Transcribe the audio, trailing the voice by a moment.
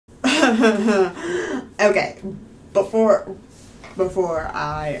Okay, before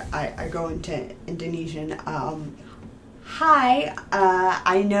I go into Indonesian, hi,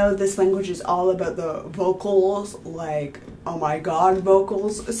 I know this language is all about the vocals, like, oh my god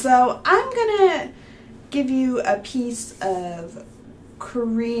vocals, so I'm gonna give you a piece of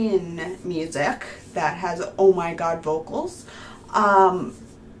Korean music that has oh my god vocals.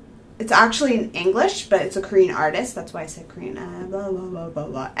 It's actually in English, but it's a Korean artist, that's why I said Korean, blah blah blah blah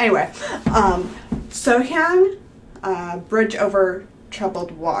blah. Anyway, Sohyang, Bridge Over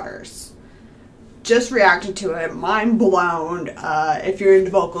Troubled Waters. Just reacted to it, mind blown. If you're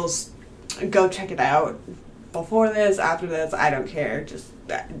into vocals, go check it out. Before this, after this, I don't care. Just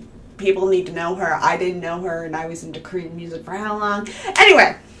people need to know her. I didn't know her, and I was into Korean music for how long?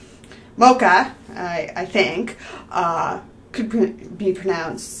 Anyway, Mocca, I think, could be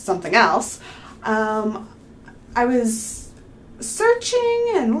pronounced something else. I was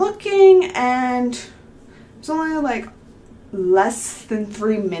searching and looking, and it's only like less than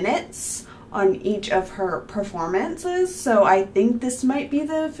 3 minutes on each of her performances, so I think this might be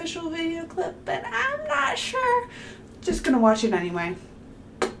the official video clip, but I'm not sure. Just gonna watch it anyway.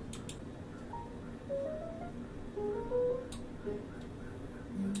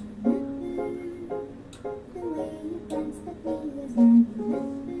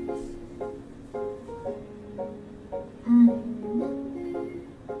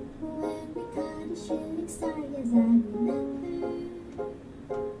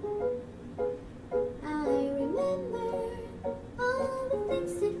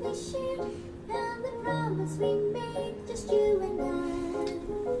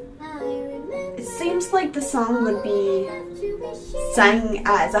 It seems like the song would be sung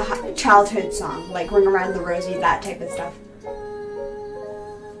as a childhood song, like Ring Around the Rosie, that type of stuff.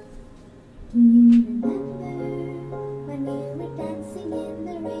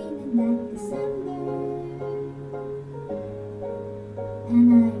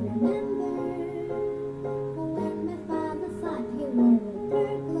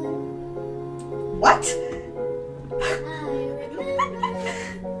 What?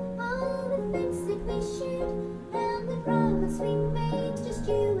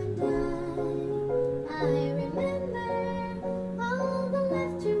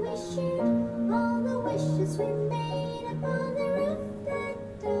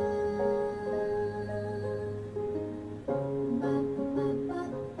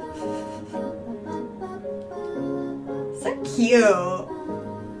 So cute.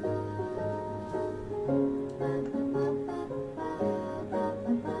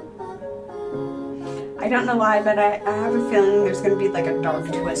 I don't know why, but I have a feeling there's going to be like a dark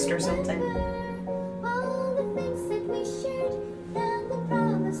twist or something.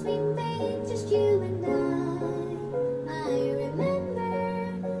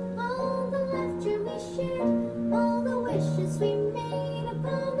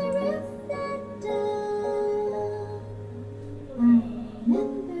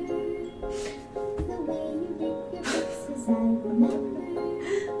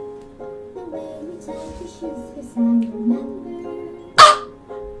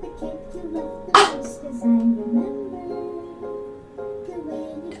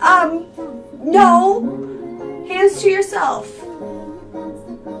 No! Hands to yourself.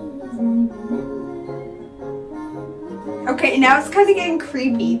 Okay, now it's kind of getting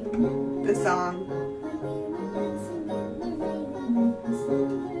creepy, the song.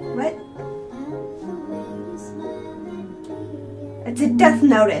 What? It's a death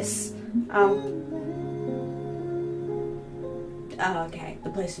notice. Oh, okay, the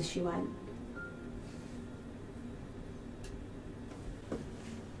places she went.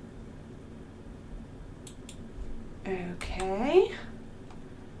 Okay,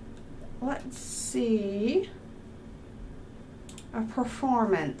 let's see a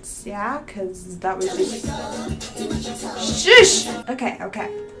performance, yeah, because that was just shush. Okay, okay.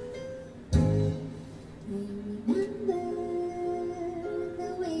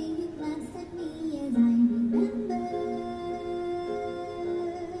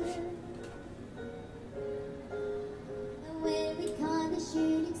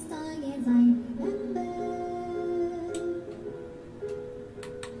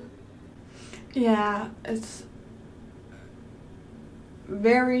 Yeah, it's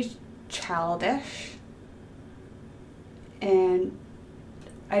very childish, and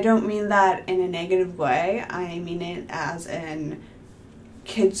I don't mean that in a negative way. I mean it as in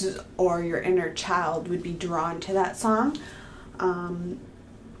kids or your inner child would be drawn to that song.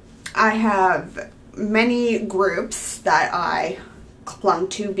 I have many groups that I clung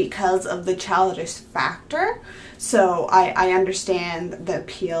to because of the childish factor. So I understand the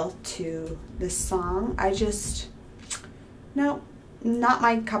appeal to this song. I just, no, not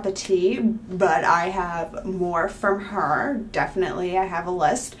my cup of tea, but I have more from her. Definitely, I have a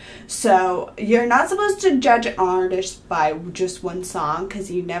list. So you're not supposed to judge an artist by just one song, because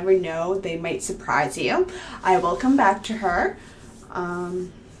you never know, they might surprise you. I will come back to her. I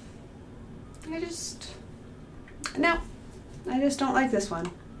just don't like this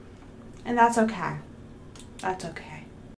one. And that's okay. That's okay.